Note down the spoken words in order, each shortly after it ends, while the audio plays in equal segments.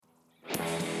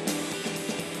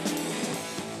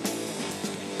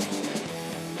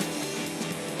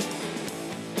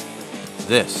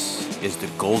This is the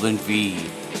Golden V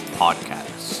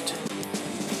Podcast.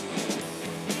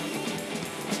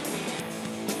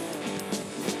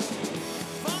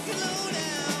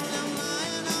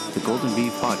 The Golden V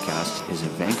Podcast is a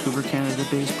Vancouver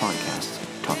Canada-based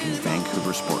podcast talking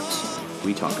Vancouver sports.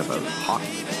 We talk about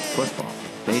hockey, football,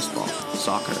 baseball,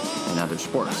 soccer, and other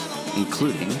sports,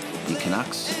 including the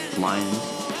Canucks, Lions,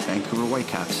 Vancouver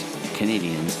Whitecaps,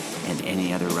 Canadians, and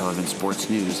any other relevant sports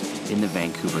news in the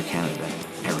Vancouver, Canada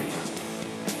area.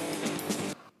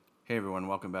 Hey everyone,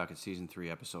 welcome back. It's Season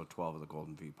 3, Episode 12 of the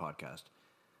Golden V Podcast.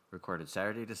 Recorded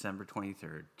Saturday, December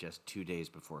 23rd, just 2 days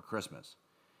before Christmas.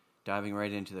 Diving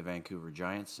right into the Vancouver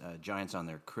Giants. Giants on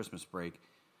their Christmas break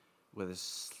with a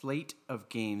slate of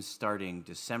games starting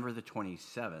December the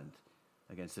 27th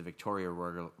against the Victoria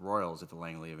Royals at the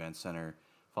Langley Event Center.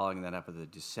 Following that up with the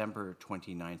December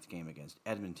 29th game against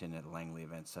Edmonton at the Langley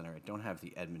Event Center. I don't have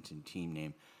the Edmonton team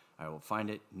name. I will find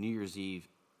it. New Year's Eve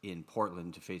in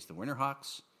Portland to face the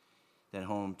Winterhawks. Then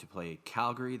home to play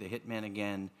Calgary, the Hitmen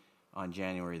again, on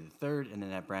January the 3rd. And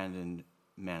then at Brandon,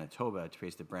 Manitoba to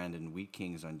face the Brandon Wheat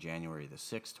Kings on January the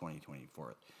 6th,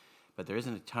 2024. But there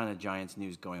isn't a ton of Giants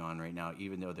news going on right now,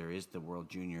 even though there is the World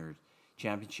Junior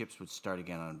Championships, which start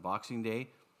again on Boxing Day.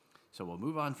 So we'll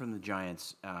move on from the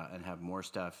Giants and have more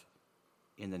stuff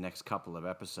in the next couple of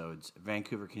episodes.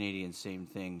 Vancouver Canadians, same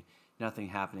thing. Nothing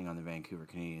happening on the Vancouver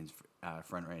Canadians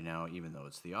front right now, even though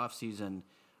it's the off-season.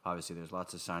 Obviously, there's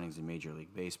lots of signings in Major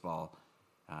League Baseball.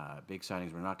 Big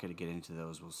signings, we're not going to get into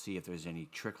those. We'll see if there's any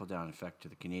trickle-down effect to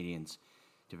the Canadians,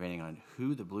 depending on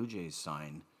who the Blue Jays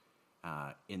sign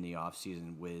in the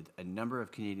off-season, with a number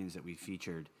of Canadians that we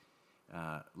featured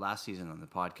last season on the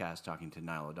podcast, talking to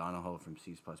Niall O'Donohoe from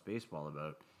C's Plus Baseball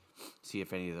about, see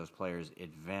if any of those players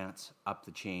advance up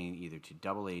the chain either to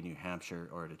AA New Hampshire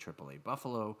or to AAA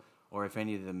Buffalo, or if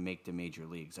any of them make the major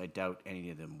leagues. I doubt any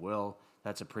of them will.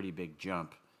 That's a pretty big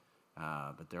jump,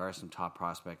 but there are some top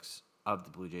prospects of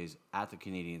the Blue Jays at the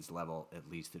Canadians level, at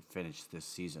least, that finished this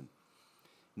season.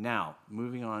 Now,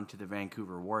 moving on to the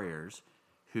Vancouver Warriors,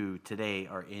 who today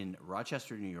are in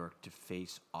Rochester, New York, to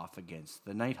face off against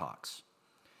the Nighthawks.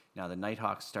 Now, the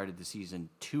Nighthawks started the season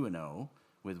 2-0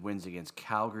 with wins against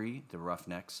Calgary, the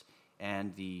Roughnecks,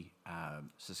 and the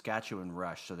Saskatchewan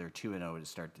Rush, so they're 2-0 to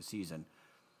start the season.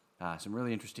 Some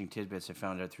really interesting tidbits I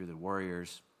found out through the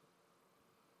Warriors'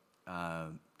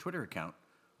 Twitter account.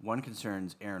 One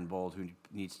concerns Aaron Bold, who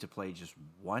needs to play just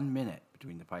 1 minute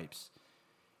between the pipes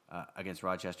against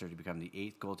Rochester to become the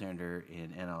 8th goaltender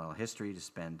in NLL history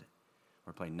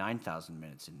to play 9,000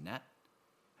 minutes in net.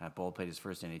 Bold played his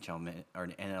first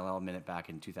NLL minute back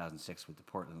in 2006 with the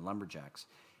Portland Lumberjacks.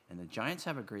 And the Giants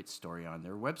have a great story on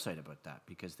their website about that,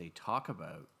 because they talk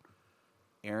about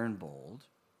Aaron Bold,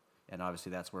 and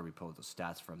obviously that's where we pulled the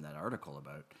stats from that article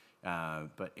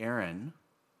about. But Aaron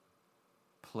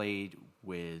played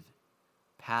with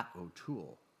Pat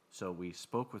O'Toole. So we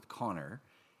spoke with Connor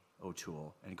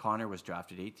O'Toole, and Connor was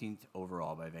drafted 18th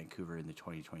overall by Vancouver in the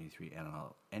 2023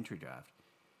 NLL entry draft.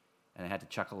 And I had to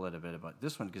chuckle a little bit about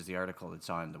this one because the article that's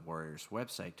on the Warriors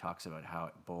website talks about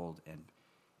how Bold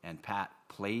and Pat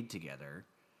played together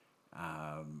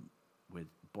with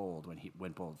Bold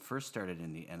when Bold first started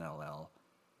in the NLL,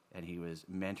 and he was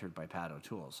mentored by Pat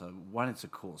O'Toole. So one, it's a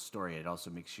cool story. It also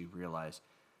makes you realize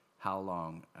how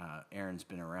long Aaron's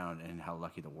been around and how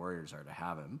lucky the Warriors are to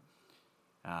have him.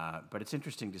 But it's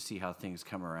interesting to see how things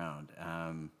come around,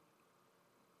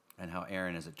 and how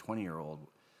Aaron, as a 20-year-old,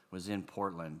 was in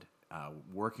Portland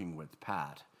working with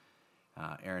Pat.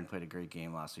 Aaron played a great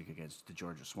game last week against the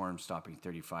Georgia Swarm, stopping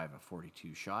 35 of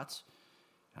 42 shots.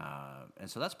 And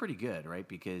so that's pretty good, right?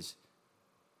 Because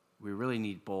we really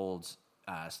need Bold's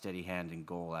steady hand in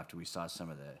goal after we saw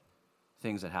some of the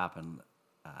things that happened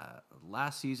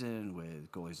last season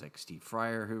with goalies like Steve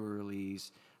Fryer, who were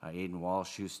released, Aiden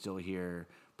Walsh, who's still here,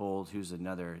 Bold, who's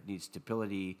another, needs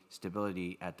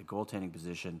stability at the goaltending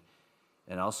position,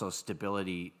 and also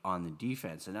stability on the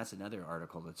defense. And that's another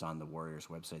article that's on the Warriors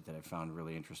website that I found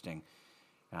really interesting.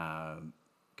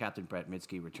 Captain Brett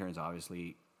Mitsky returns,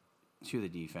 obviously, to the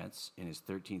defense in his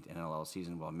 13th NLL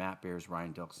season, while Matt Bears,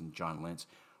 Ryan Dilks, and John Lintz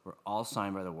were all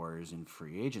signed by the Warriors in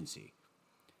free agency.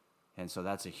 And so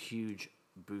that's a huge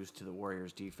boost to the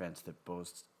Warriors' defense that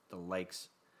boasts the likes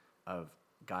of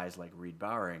guys like Reed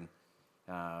Bowering.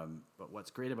 But what's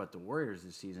great about the Warriors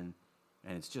this season,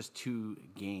 and it's just 2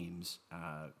 games,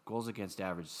 goals against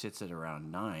average sits at around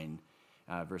 9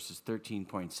 versus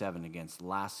 13.7 against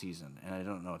last season. And I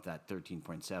don't know if that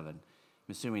 13.7, I'm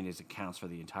assuming it accounts for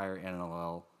the entire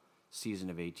NLL season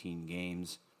of 18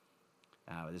 games.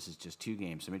 This is just 2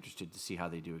 games. I'm interested to see how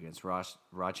they do against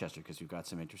Rochester, because we've got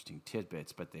some interesting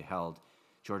tidbits, but they held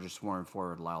Georgia sworn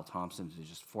forward Lyle Thompson to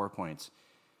just 4 points.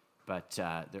 But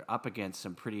they're up against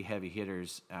some pretty heavy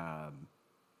hitters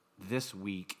this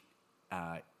week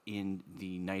in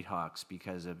the Nighthawks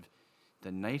because of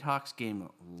the Nighthawks game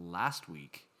last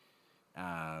week,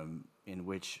 in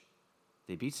which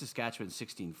they beat Saskatchewan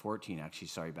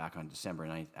 16-14, back on December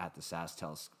 9th at the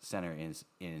SaskTel Center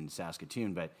in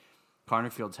Saskatoon. But Connor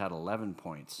Fields had 11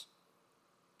 points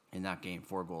in that game,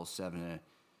 4 goals, 7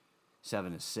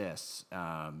 assists.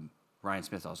 Ryan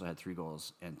Smith also had 3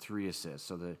 goals and 3 assists.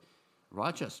 So the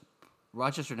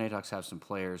Rochester Nighthawks have some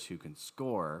players who can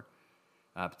score,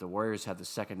 but the Warriors have the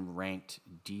second-ranked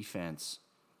defense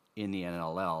in the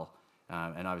NLL,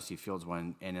 and obviously Fields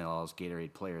won NLL's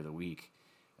Gatorade Player of the Week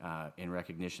in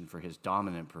recognition for his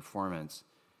dominant performance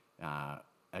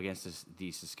against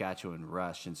the Saskatchewan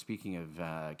Rush. And speaking of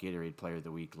Gatorade Player of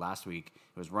the Week, last week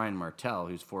it was Ryan Martell,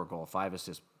 whose 4-goal,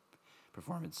 5-assist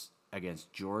performance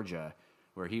against Georgia,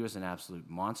 where he was an absolute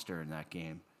monster in that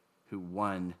game, who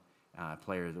won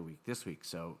Player of the Week this week.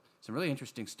 So some really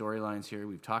interesting storylines here.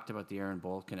 We've talked about the Aaron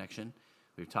Bold connection.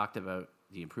 We've talked about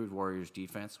the improved Warriors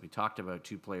defense. We talked about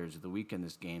 2 players of the week in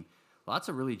this game. Lots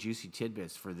of really juicy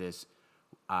tidbits for this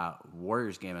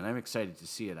Warriors game, and I'm excited to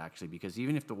see it, actually, because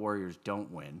even if the Warriors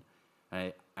don't win,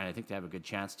 and I think they have a good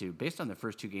chance to, based on the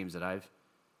first 2 games that I've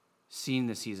seen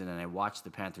this season, and I watched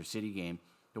the Panther City game,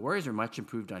 the Warriors are much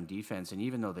improved on defense, and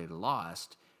even though they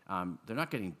lost, they're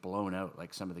not getting blown out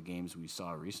like some of the games we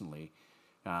saw recently.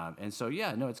 And so,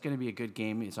 it's going to be a good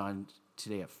game. It's on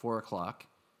today at 4 o'clock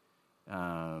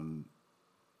on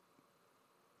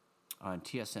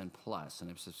TSN Plus, and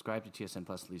I've subscribed to TSN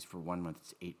Plus at least for 1 month.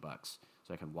 It's $8,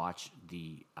 so I can watch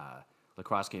the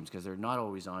lacrosse games because they're not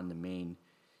always on the main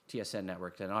TSN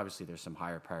network. And obviously, there's some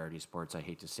higher priority sports. I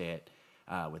hate to say it,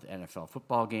 with NFL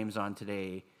football games on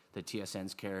today. The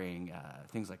TSN's carrying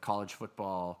things like college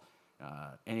football,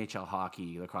 NHL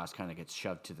hockey. Lacrosse kind of gets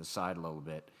shoved to the side a little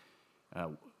bit,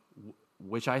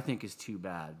 which I think is too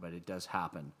bad, but it does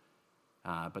happen.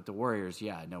 But the Warriors,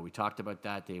 we talked about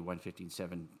that. They won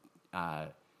 15-7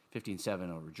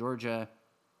 over Georgia.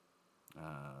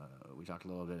 We talked a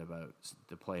little bit about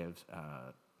the play of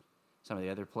some of the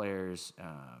other players,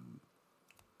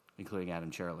 including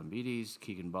Adam Cherylumbides,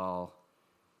 Keegan Ball.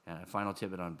 Final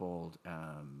tidbit on Bold.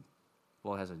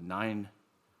 Bold has a 9.00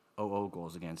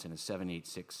 goals against and a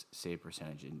 7.86 save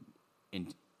percentage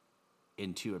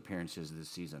in 2 appearances this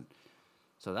season.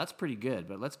 So that's pretty good,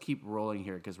 but let's keep rolling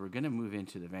here because we're going to move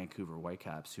into the Vancouver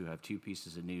Whitecaps, who have 2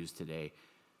 pieces of news today,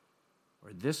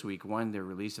 or this week. One, their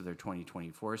release of their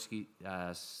 2024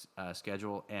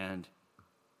 schedule, and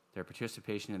their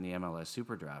participation in the MLS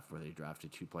Super Draft, where they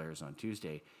drafted 2 players on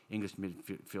Tuesday, English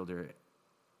midfielder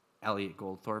Elliot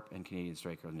Goldthorpe and Canadian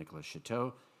striker Nicolas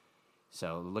Chateau.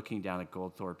 So looking down at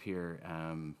Goldthorpe here,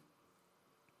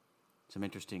 some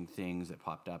interesting things that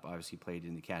popped up. Obviously played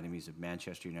in the academies of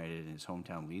Manchester United and his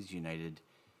hometown Leeds United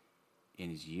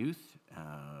in his youth.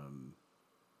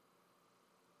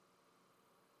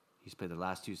 He's played the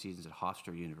last 2 seasons at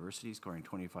Hofstra University, scoring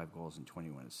 25 goals and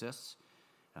 21 assists.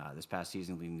 This past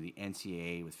season leading the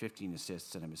NCAA with 15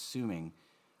 assists, and I'm assuming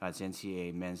it's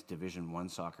NCAA Men's Division I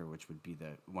soccer, which would be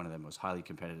one of the most highly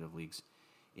competitive leagues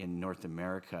in North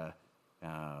America.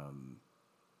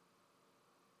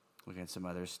 Looking at some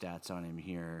other stats on him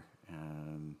here.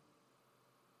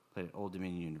 Played at Old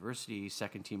Dominion University,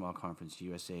 2nd team All-Conference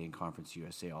USA and Conference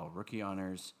USA All-Rookie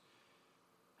honors.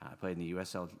 Played in the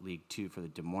USL League 2 for the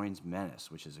Des Moines Menace,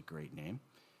 which is a great name.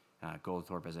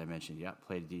 Goldthorpe, as I mentioned,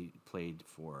 played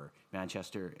for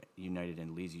Manchester United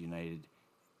and Leeds United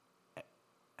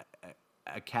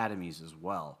academies as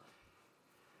well.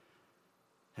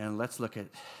 And let's look at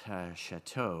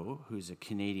Chateau, who's a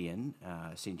Canadian,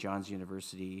 St. John's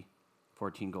University,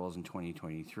 14 goals in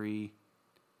 2023,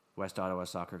 West Ottawa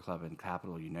Soccer Club and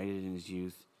Capital United in his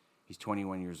youth. He's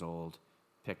 21 years old,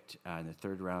 picked in the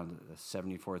 3rd round, the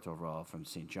 74th overall from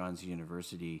St. John's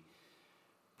University,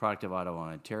 product of Ottawa,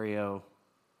 Ontario.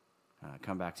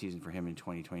 Comeback season for him in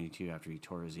 2022 after he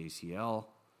tore his ACL.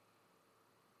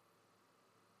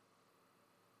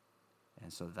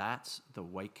 And so that's the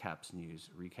Whitecaps news,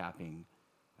 recapping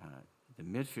the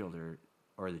midfielder,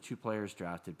 or the 2 players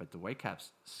drafted, but the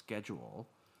Whitecaps schedule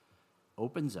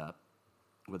opens up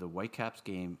with a Whitecaps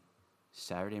game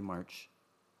Saturday, March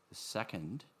the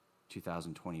 2nd,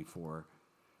 2024,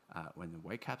 when the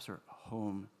Whitecaps are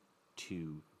home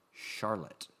to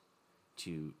Charlotte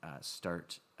to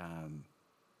start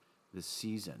the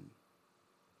season.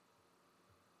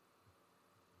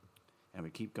 And we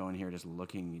keep going here, just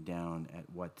looking down at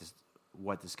what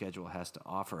the schedule has to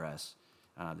offer us.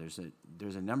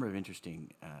 There's a number of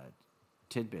interesting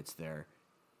tidbits there.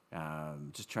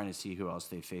 Just trying to see who else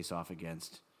they face off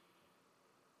against.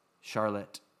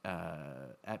 Charlotte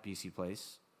at BC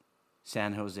Place.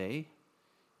 San Jose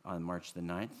on March the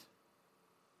 9th.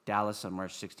 Dallas on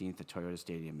March 16th at Toyota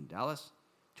Stadium in Dallas.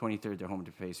 23rd, they're home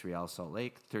to face Real Salt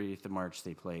Lake. 30th of March,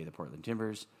 they play the Portland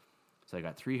Timbers. So I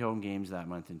got 3 home games that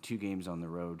month and 2 games on the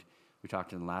road. We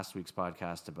talked in last week's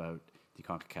podcast about the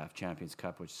CONCACAF Champions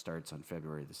Cup, which starts on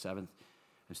February the 7th.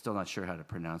 I'm still not sure how to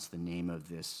pronounce the name of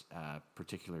this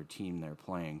particular team they're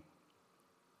playing.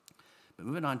 But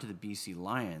moving on to the BC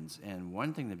Lions, and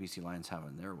one thing the BC Lions have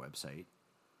on their website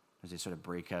as they sort of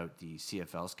break out the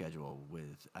CFL schedule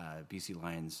with BC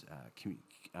Lions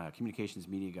communications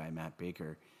media guy Matt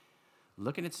Baker,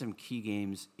 looking at some key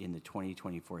games in the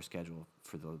 2024 schedule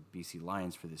for the BC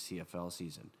Lions for the CFL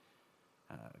season.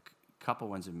 A couple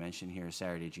ones to mention here.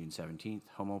 Saturday, June 17th,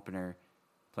 home opener,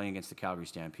 playing against the Calgary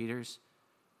Stampeders.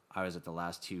 I was at the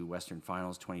last 2 Western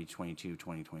Finals,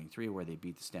 2022-2023, where they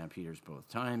beat the Stampeders both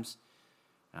times.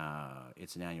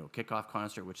 It's an annual kickoff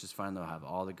concert, which is fun. They'll have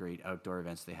all the great outdoor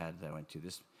events they had that I went to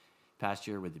this past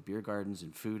year with the beer gardens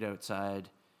and food outside.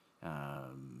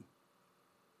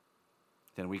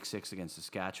 Then week 6 against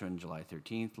Saskatchewan, July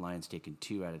 13th. Lions taking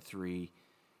 2 out of 3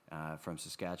 from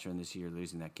Saskatchewan this year,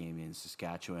 losing that game in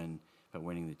Saskatchewan, but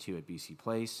winning the 2 at BC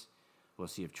Place. We'll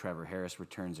see if Trevor Harris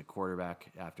returns at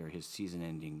quarterback after his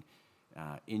season-ending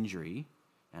injury.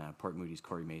 Port Moody's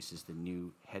Corey Mace is the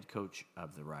new head coach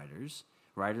of the Riders.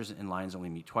 Riders and Lions only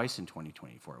meet twice in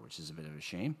 2024, which is a bit of a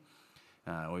shame.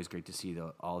 Always great to see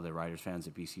all the Riders fans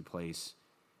at BC Place,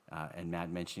 and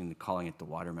Matt mentioning calling it the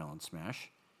Watermelon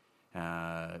Smash.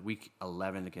 Week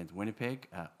 11 against Winnipeg.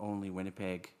 Only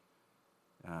Winnipeg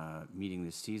meeting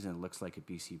this season. It looks like at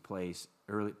BC Place.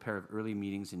 Pair of early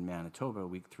meetings in Manitoba,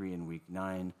 week 3 and week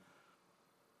 9.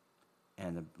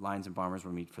 And the Lions and Bombers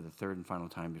will meet for the 3rd and final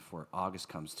time before August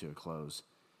comes to a close.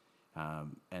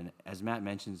 And as Matt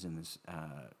mentions in this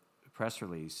press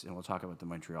release, and we'll talk about the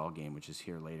Montreal game, which is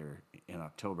here later in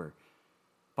October,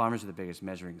 Bombers are the biggest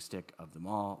measuring stick of them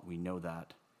all. We know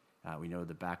that. We know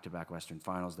the back-to-back Western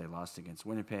Finals they lost against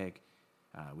Winnipeg.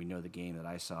 We know the game that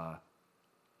I saw,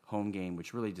 home game,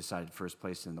 which really decided first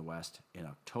place in the West in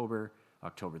October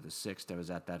the 6th. I was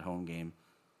at that home game.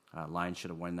 Lions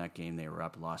should have won that game. They were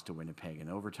up, lost to Winnipeg in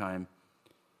overtime.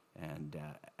 And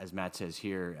as Matt says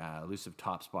here, elusive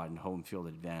top spot and home field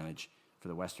advantage for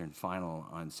the Western Final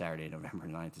on Saturday, November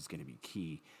 9th is going to be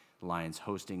key. Lions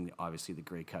hosting, obviously, the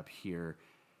Grey Cup here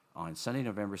on Sunday,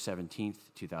 November 17th,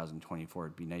 2024.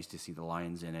 It'd be nice to see the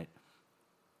Lions in it.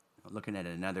 Looking at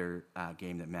another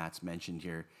game that Matt's mentioned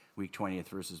here, week 20th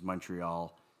versus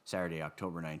Montreal, Saturday,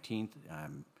 October 19th.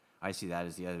 I see that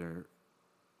as the other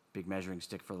big measuring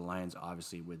stick for the Lions,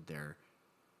 obviously with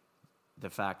the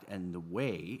fact and the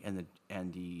way and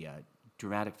the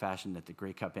dramatic fashion that the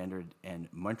Grey Cup ended and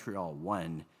Montreal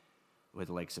won with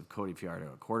the likes of Cody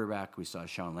Fiardo at quarterback. We saw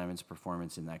Sean Lemon's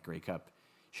performance in that Grey Cup.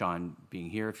 Sean being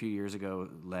here a few years ago,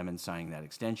 Lemon signing that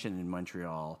extension in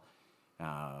Montreal.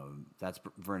 That's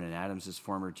Vernon Adams'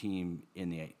 former team in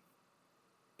the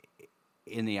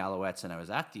Alouettes, and I was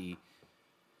at the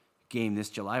game this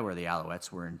July where the Alouettes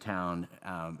were in town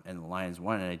and the Lions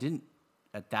won, and I didn't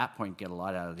at that point get a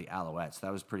lot out of the Alouettes.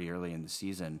 That was pretty early in the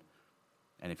season.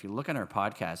 And if you look on our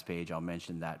podcast page, I'll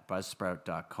mention that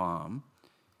buzzsprout.com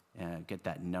and get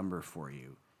that number for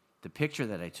you. The picture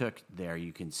that I took there,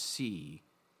 you can see,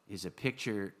 is a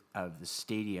picture of the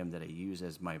stadium that I use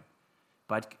as my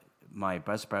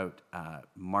Buzzsprout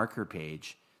marker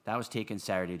page. That was taken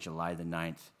Saturday, July the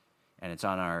 9th, and it's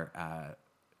on our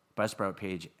Buzzsprout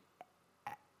page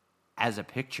as a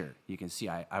picture. You can see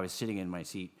I was sitting in my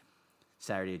seat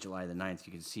Saturday, July the 9th.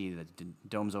 You can see the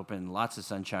dome's open, lots of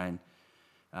sunshine,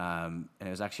 and it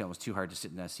was actually almost too hard to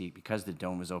sit in that seat because the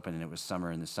dome was open and it was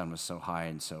summer and the sun was so high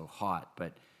and so hot.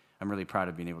 But I'm really proud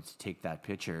of being able to take that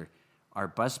picture. Our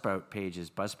Buzzsprout page is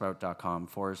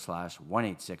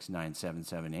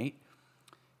buzzsprout.com/1869778.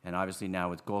 And obviously now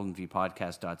with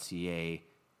goldenvpodcast.ca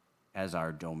as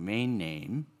our domain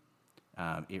name,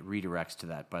 it redirects to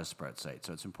that Buzzsprout site.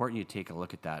 So it's important you take a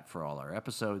look at that for all our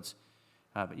episodes.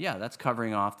 But yeah, that's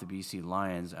covering off the BC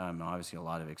Lions. Obviously a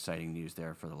lot of exciting news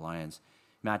there for the Lions.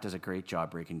 Matt does a great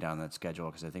job breaking down that schedule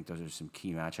because I think those are some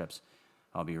key matchups.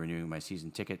 I'll be renewing my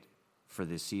season ticket for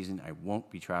this season. I won't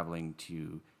be traveling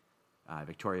to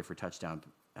Victoria for Touchdown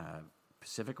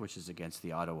Pacific, which is against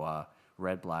the Ottawa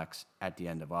Red Blacks at the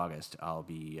end of August. I'll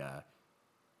be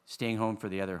staying home for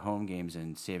the other home games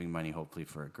and saving money, hopefully,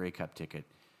 for a Grey Cup ticket.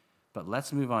 But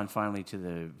let's move on finally to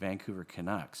the Vancouver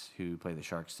Canucks, who play the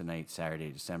Sharks tonight,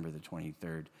 Saturday, December the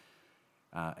 23rd,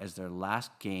 as their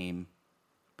last game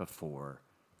before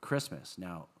Christmas.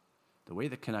 Now, the way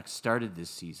the Canucks started this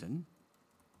season,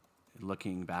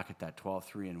 looking back at that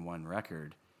 12-3-1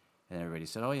 record, and everybody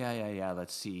said, oh, yeah,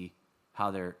 let's see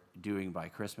how they're doing by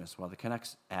Christmas. Well, the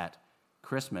Canucks at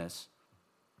Christmas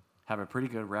have a pretty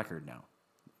good record now.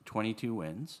 22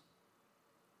 wins,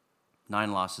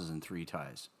 9 losses, and 3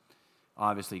 ties.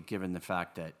 Obviously, given the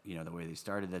fact that, the way they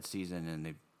started that season and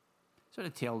they've sort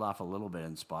of tailed off a little bit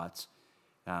in spots,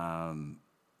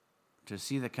 to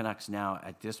see the Canucks now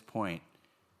at this point,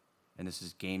 and this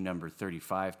is game number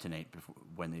 35 tonight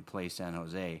when they play San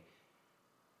Jose,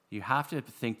 you have to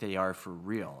think they are for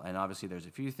real. And obviously there's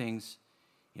a few things,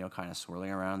 kind of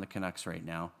swirling around the Canucks right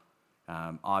now.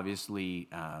 Obviously,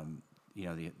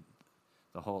 the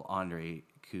whole Andrei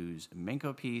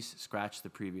Kuzmenko piece, scratched the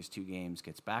previous 2 games,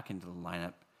 gets back into the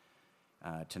lineup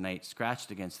tonight,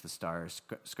 scratched against the Stars,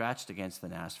 scratched against the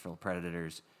Nashville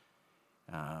Predators.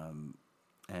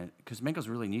 And Kuzmenko's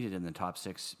really needed in the top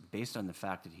 6 based on the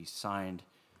fact that he signed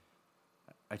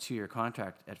a 2-year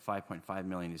contract at $5.5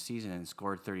 million a season and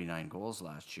scored 39 goals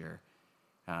last year.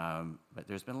 But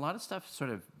there's been a lot of stuff sort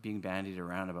of being bandied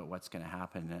around about what's going to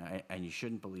happen, and you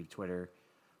shouldn't believe Twitter.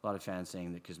 A lot of fans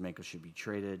saying that Kuzmenko should be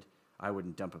traded. I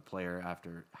wouldn't dump a player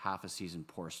after half a season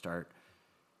poor start.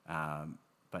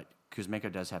 But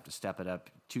Kuzmenko does have to step it up.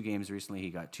 2 games recently, he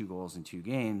got 2 goals in 2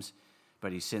 games,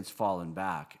 but he's since fallen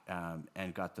back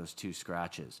and got those 2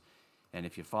 scratches. And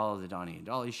if you follow the Donnie and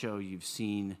Dolly show, you've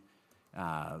seen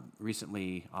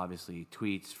recently, obviously,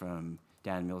 tweets from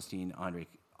Dan Milstein, Andrei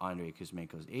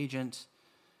Kuzmenko's agent,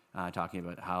 talking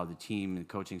about how the team and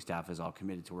coaching staff is all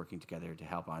committed to working together to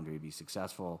help Andrei be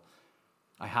successful.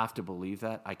 I have to believe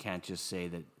that. I can't just say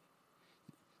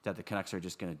that the Canucks are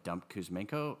just going to dump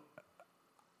Kuzmenko.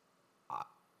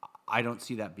 I don't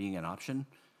see that being an option.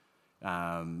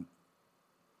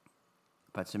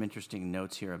 But some interesting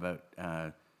notes here about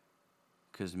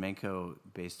Kuzmenko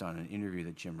based on an interview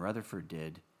that Jim Rutherford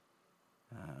did.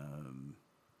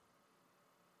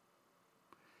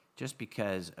 Just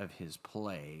because of his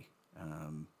play.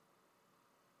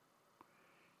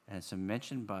 And some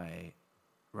mention by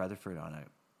Rutherford on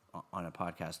a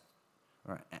podcast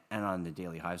and on the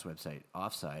Daily Hive's website,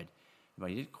 Offside, but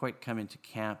he didn't quite come into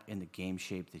camp in the game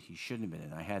shape that he shouldn't have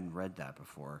been in. I hadn't read that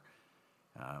before.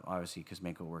 Obviously,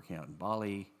 Kuzmenko working out in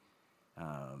Bali,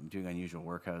 doing unusual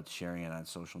workouts, sharing it on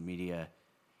social media.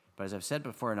 But as I've said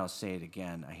before, and I'll say it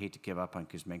again, I hate to give up on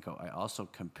Kuzmenko. I also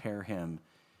compare him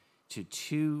to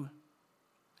 2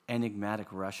 enigmatic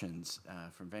Russians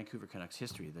from Vancouver Canucks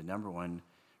history. The number 1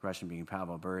 Russian being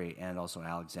Pavel Bure and also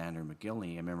Alexander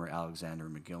Mogilny. I remember Alexander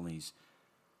Mogilny's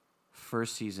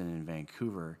first season in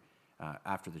Vancouver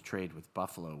after the trade with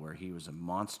Buffalo, where he was a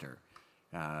monster.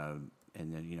 And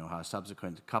then, how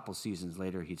subsequent a couple seasons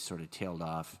later, he'd sort of tailed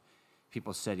off.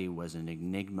 People said he was an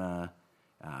enigma.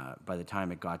 By the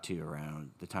time it got to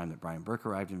around the time that Brian Burke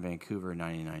arrived in Vancouver in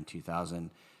 99-2000,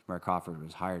 Mark Crawford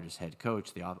was hired as head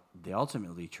coach. They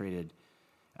ultimately traded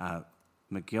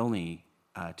Mogilny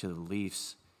to the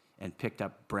Leafs and picked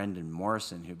up Brendan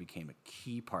Morrison, who became a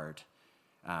key part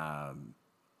of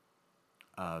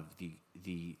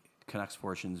the Canucks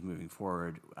fortunes moving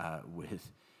forward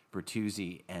with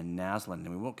Bertuzzi and Naslund.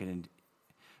 And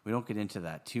we don't get into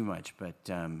that too much, but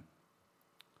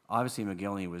obviously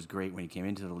Mogilny was great when he came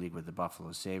into the league with the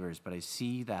Buffalo Sabres. But I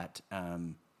see that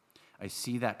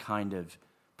kind of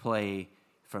play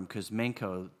from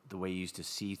Kuzmenko, the way he used to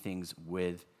see things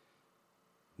with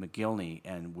Mogilny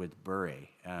and with Bure.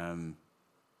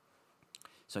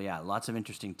 So yeah, lots of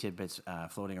interesting tidbits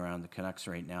floating around the Canucks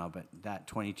right now, but that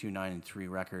 22-9-3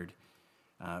 record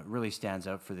really stands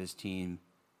out for this team.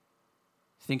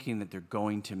 Thinking that they're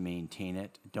going to maintain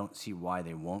it. Don't see why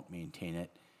they won't maintain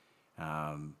it.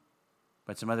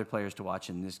 But some other players to watch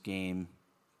in this game.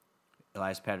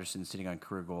 Elias Pettersson sitting on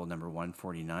career goal number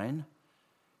 149.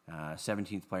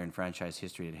 17th player in franchise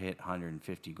history to hit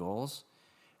 150 goals.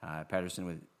 Pettersson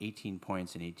with 18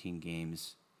 points in 18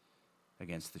 games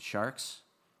against the Sharks.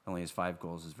 Only has 5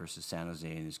 goals versus San Jose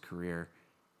in his career.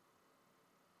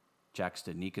 Jack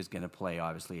Studnicka's going to play,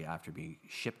 obviously, after being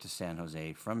shipped to San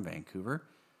Jose from Vancouver.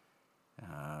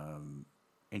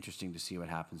 Interesting to see what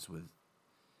happens with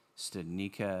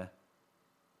Studnicka.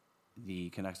 The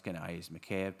Canucks going to ice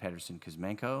Mikheyev, Pettersson,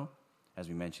 Kuzmenko. As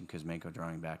we mentioned, Kuzmenko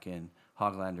drawing back in.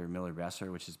 Hoglander, Miller,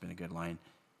 Besser, which has been a good line.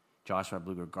 Joshua,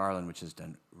 Bluger, Garland, which has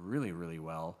done really, really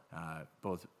well.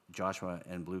 Both Joshua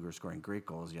and Bluger scoring great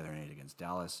goals the other night against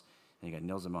Dallas. And you got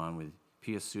Nilsson with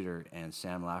Pius Suter and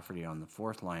Sam Lafferty on the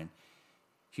 4th line.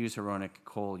 Hughes, Hronek,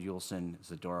 Cole, Yulson,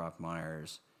 Zadorov,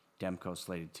 Myers, Demko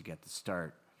slated to get the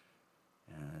start.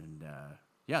 And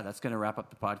yeah, that's going to wrap up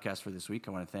the podcast for this week.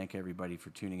 I want to thank everybody for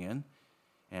tuning in.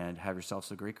 and have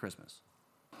yourselves a great Christmas.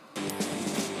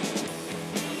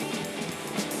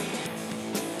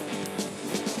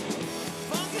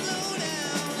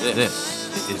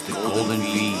 This is the Golden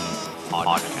V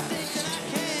Podcast.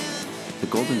 The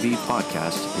Golden V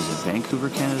Podcast is a Vancouver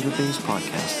Canada-based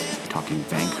podcast talking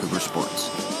Vancouver sports.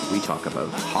 We talk about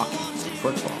hockey,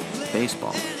 football,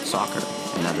 baseball, soccer,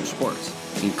 and other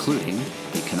sports, including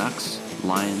the Canucks,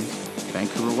 Lions,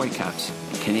 Vancouver Whitecaps,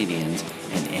 Canadians,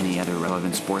 and any other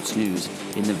relevant sports news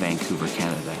in the Vancouver,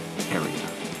 Canada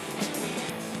area.